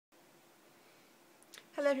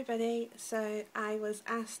Hello everybody, so I was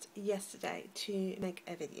asked yesterday to make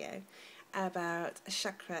a video about a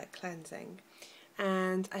chakra cleansing,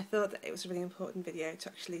 and I thought that it was a really important video to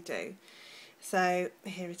actually do. So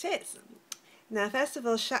here it is. Now first of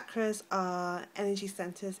all, chakras are energy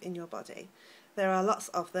centres in your body. There are lots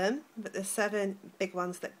of them, but there's 7 big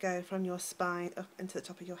ones that go from your spine up into the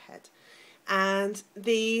top of your head. And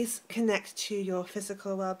these connect to your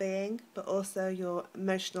physical well-being, but also your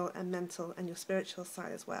emotional and mental and your spiritual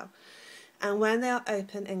side as well. And when they are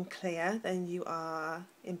open and clear, then you are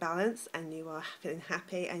in balance and you are feeling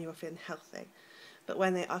happy and you're feeling healthy. But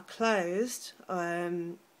when they are closed,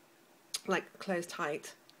 like closed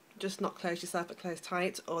tight, just not close yourself but close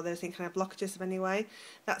tight, or there's any kind of blockages of any way,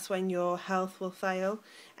 that's when your health will fail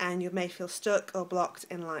and you may feel stuck or blocked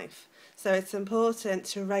in life. So it's important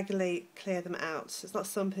to regularly clear them out. It's not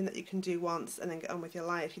something that you can do once and then get on with your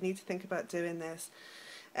life. You need to think about doing this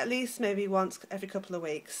at least maybe once every couple of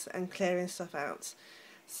weeks and clearing stuff out.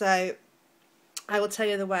 So I will tell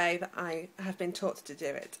you the way that I have been taught to do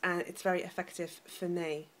it, and it's very effective for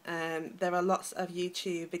me. There are lots of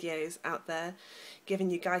YouTube videos out there giving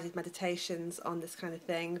you guided meditations on this kind of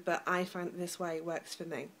thing, but I find that this way works for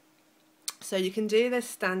me. So you can do this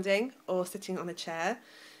standing or sitting on a chair.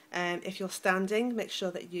 If you're standing, make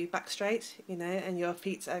sure that you back straight, and your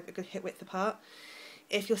feet are a good hip width apart.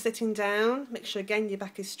 If you're sitting down, make sure again your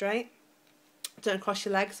back is straight. Don't cross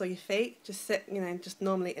your legs or your feet. Just sit, just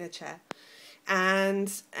normally in a chair.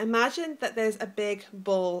 And imagine that there's a big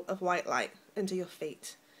ball of white light under your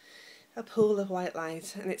feet. A pool of white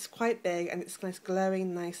light, and it's quite big and it's nice,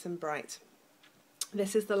 glowing, nice and bright.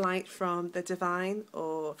 This is the light from the divine,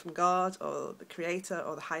 or from God, or the creator,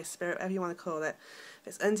 or the high spirit, whatever you want to call it.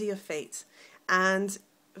 It's under your feet, and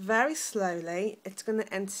very slowly it's going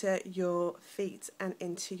to enter your feet and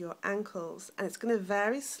into your ankles, and it's going to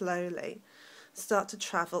very slowly start to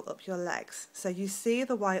travel up your legs. So you see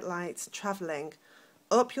the white light travelling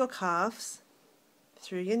up your calves,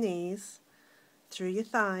 through your knees, through your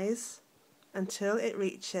thighs, until it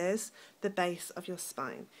reaches the base of your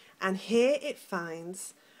spine. And here it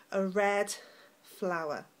finds a red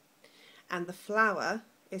flower, and the flower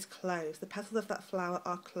is closed. The petals of that flower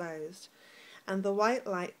are closed, and the white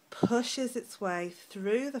light pushes its way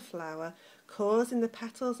through the flower, causing the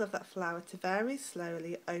petals of that flower to very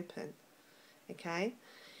slowly open. Okay,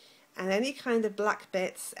 and any kind of black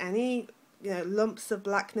bits, any lumps of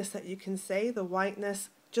blackness that you can see, the whiteness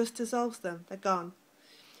just dissolves them. They're gone.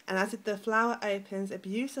 And as the flower opens, a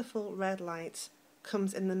beautiful red light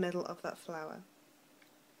comes in the middle of that flower.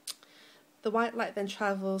 The white light then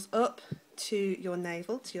travels up to your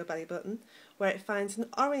navel, to your belly button, where it finds an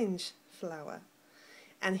orange flower.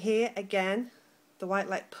 And here again, the white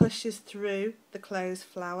light pushes through the closed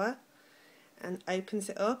flower and opens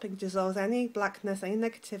it up and dissolves any blackness, any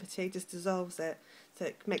negativity, just dissolves it. So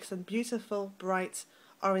it makes a beautiful, bright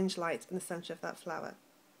orange light in the centre of that flower.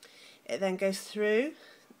 It then goes through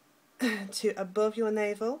to above your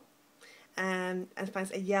navel and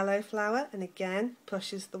finds a yellow flower, and again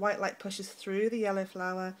the white light pushes through the yellow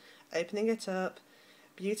flower, opening it up,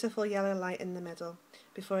 beautiful yellow light in the middle,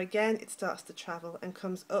 before again it starts to travel and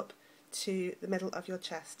comes up to the middle of your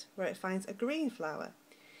chest, where it finds a green flower.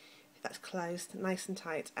 That's closed, nice and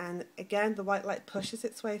tight, and again the white light pushes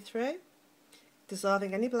its way through,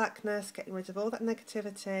 dissolving any blackness, getting rid of all that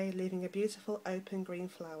negativity, leaving a beautiful open green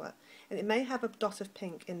flower, and it may have a dot of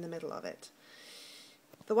pink in the middle of it.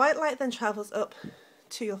 The white light then travels up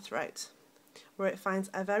to your throat, where it finds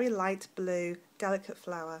a very light blue, delicate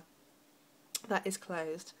flower that is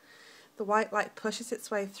closed. The white light pushes its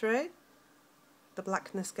way through, the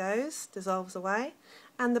blackness goes, dissolves away,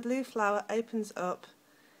 and the blue flower opens up,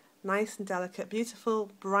 nice and delicate,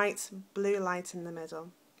 beautiful, bright blue light in the middle.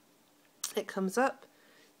 It comes up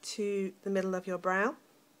to the middle of your brow,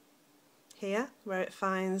 here, where it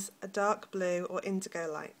finds a dark blue or indigo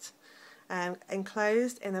light,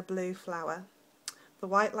 enclosed in a blue flower. The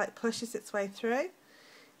white light pushes its way through,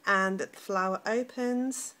 and the flower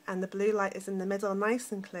opens, and the blue light is in the middle,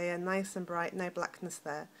 nice and clear, nice and bright, no blackness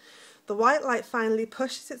there. The white light finally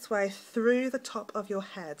pushes its way through the top of your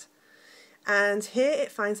head, and here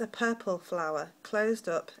it finds a purple flower closed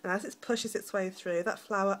up, and as it pushes its way through, that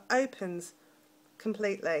flower opens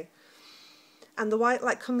completely, and the white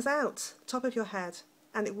light comes out top of your head,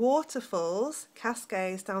 and it waterfalls,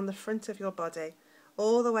 cascades down the front of your body,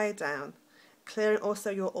 all the way down, clearing also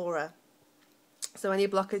your aura. So any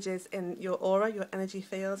blockages in your aura, your energy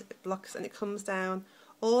field, it blocks, and it comes down,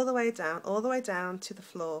 all the way down to the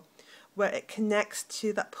floor, where it connects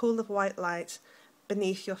to that pool of white light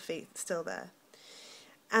beneath your feet, still there.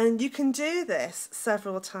 And you can do this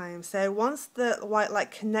several times. So once the white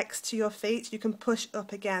light connects to your feet, you can push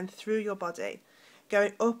up again through your body,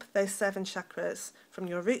 going up those 7 chakras from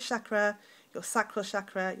your root chakra, your sacral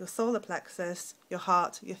chakra, your solar plexus, your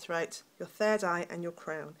heart, your throat, your third eye and your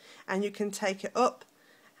crown. And you can take it up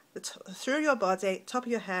through your body, top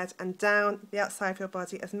of your head and down the outside of your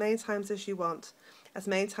body as many times as you want, as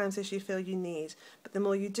many times as you feel you need. But the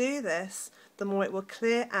more you do this, the more it will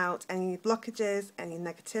clear out any blockages, any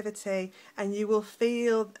negativity, and you will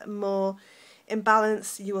feel more in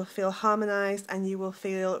balance, you will feel harmonized, and you will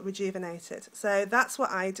feel rejuvenated. So that's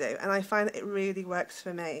what I do, and I find that it really works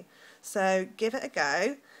for me. So give it a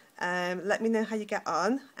go. Let me know how you get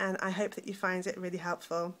on, and I hope that you find it really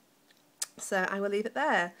helpful. So I will leave it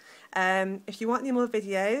there. If you want any more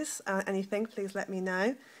videos, anything, please let me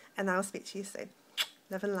know, and I'll speak to you soon.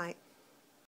 Love and light.